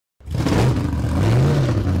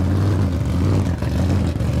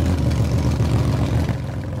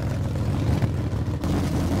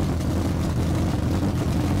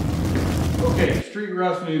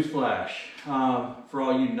Russ news flash for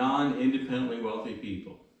all you non-independently wealthy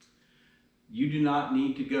people. You do not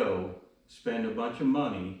need to go spend a bunch of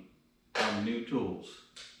money on new tools.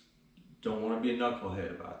 Don't want to be a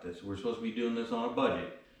knucklehead about this. We're supposed to be doing this on a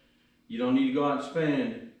budget. You don't need to go out and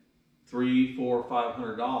spend $300, $400,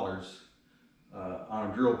 $500 on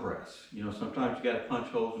a drill press. You know, sometimes you got to punch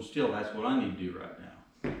holes in steel. That's what I need to do right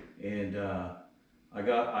now. And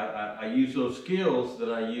I use those skills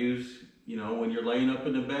that I use. You know, when you're laying up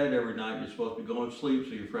in the bed every night, you're supposed to be going to sleep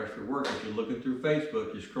so you're fresh for work. If you're looking through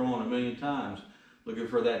Facebook, you're scrolling a million times looking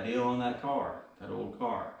for that deal on that car, that old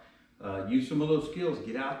car. Use some of those skills.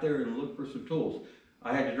 Get out there and look for some tools.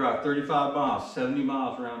 I had to drive 35 miles, 70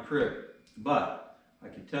 miles round trip, but I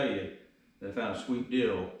can tell you that I found a sweet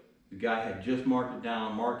deal. The guy had just marked it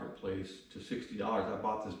down on Marketplace to $60. I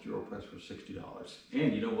bought this drill press for $60.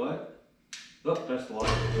 And you know what? Look, that's the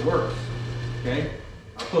light. It works. Okay?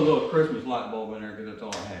 I put a little Christmas light bulb in there because that's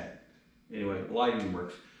all I had. Anyway, lighting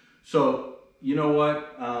works. So, you know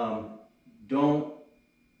what? Don't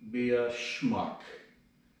be a schmuck.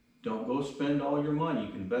 Don't go spend all your money.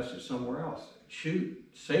 You can invest it somewhere else. Shoot,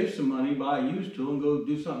 save some money, buy a used tool, and go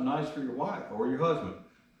do something nice for your wife or your husband,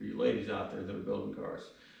 for you ladies out there that are building cars.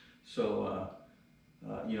 So,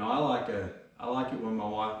 you know, I like it when my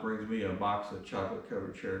wife brings me a box of chocolate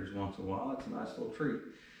covered cherries once in a while. It's a nice little treat.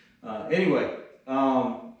 Anyway,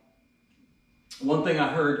 one thing I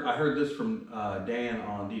heard this from Dan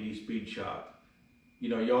on DD Speed Shop. You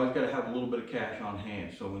know, you always got to have a little bit of cash on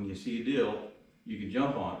hand. So when you see a deal, you can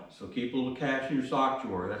jump on it. So keep a little cash in your sock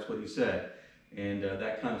drawer. That's what he said. And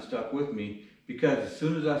that kind of stuck with me because as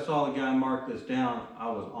soon as I saw the guy mark this down, I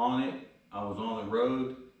was on it. I was on the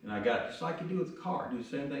road. And I got, just like you do with the car, do the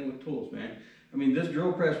same thing with tools, man. I mean, this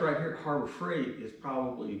drill press right here at Harbor Freight is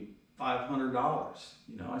probably $500.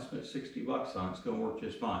 You know, I spent 60 bucks on it. It's gonna work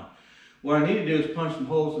just fine. What I need to do is punch some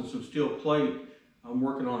holes in some steel plate. I'm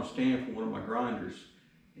working on a stand for one of my grinders.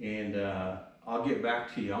 And I'll get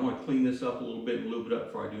back to you. I want to clean this up a little bit and lube it up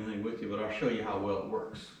before I do anything with you, but I'll show you how well it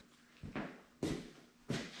works.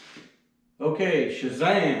 Okay,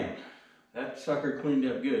 Shazam. That sucker cleaned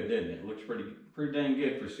up good, didn't it? Looks pretty dang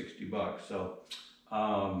good for 60 bucks. So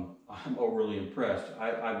I'm overly impressed.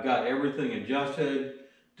 I've got everything adjusted.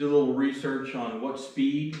 Did a little research on what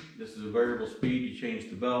speed. This is a variable speed. You change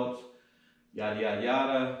the belts. Yada, yada,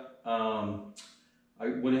 yada. I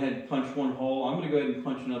went ahead and punched one hole. I'm going to go ahead and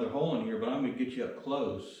punch another hole in here, but I'm going to get you up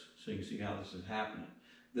close so you can see how this is happening.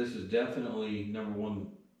 This is definitely, number one,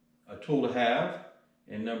 a tool to have,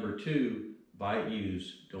 and number two, buy it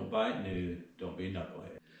used. Don't buy it new. Don't be a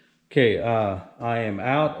knucklehead. Okay, I am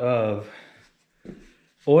out of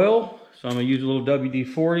oil, so I'm going to use a little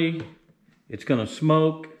WD-40. It's going to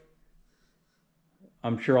smoke.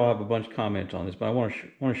 I'm sure I'll have a bunch of comments on this, but I want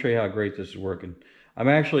to show you how great this is working. I'm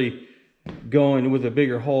actually going with a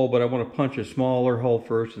bigger hole, but I want to punch a smaller hole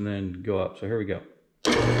first and then go up. So here we go.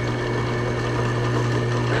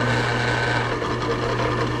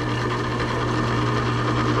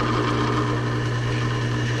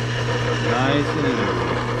 Nice and easy.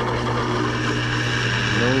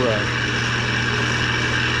 No rush.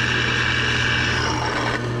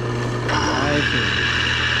 Nice and easy.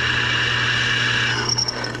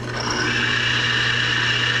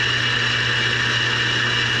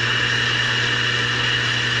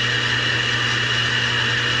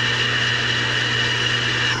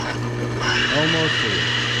 Almost here.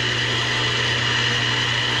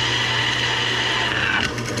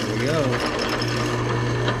 There we go.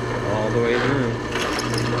 All the way through.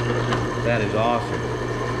 That is awesome.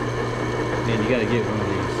 Man, you got to get one of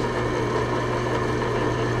these.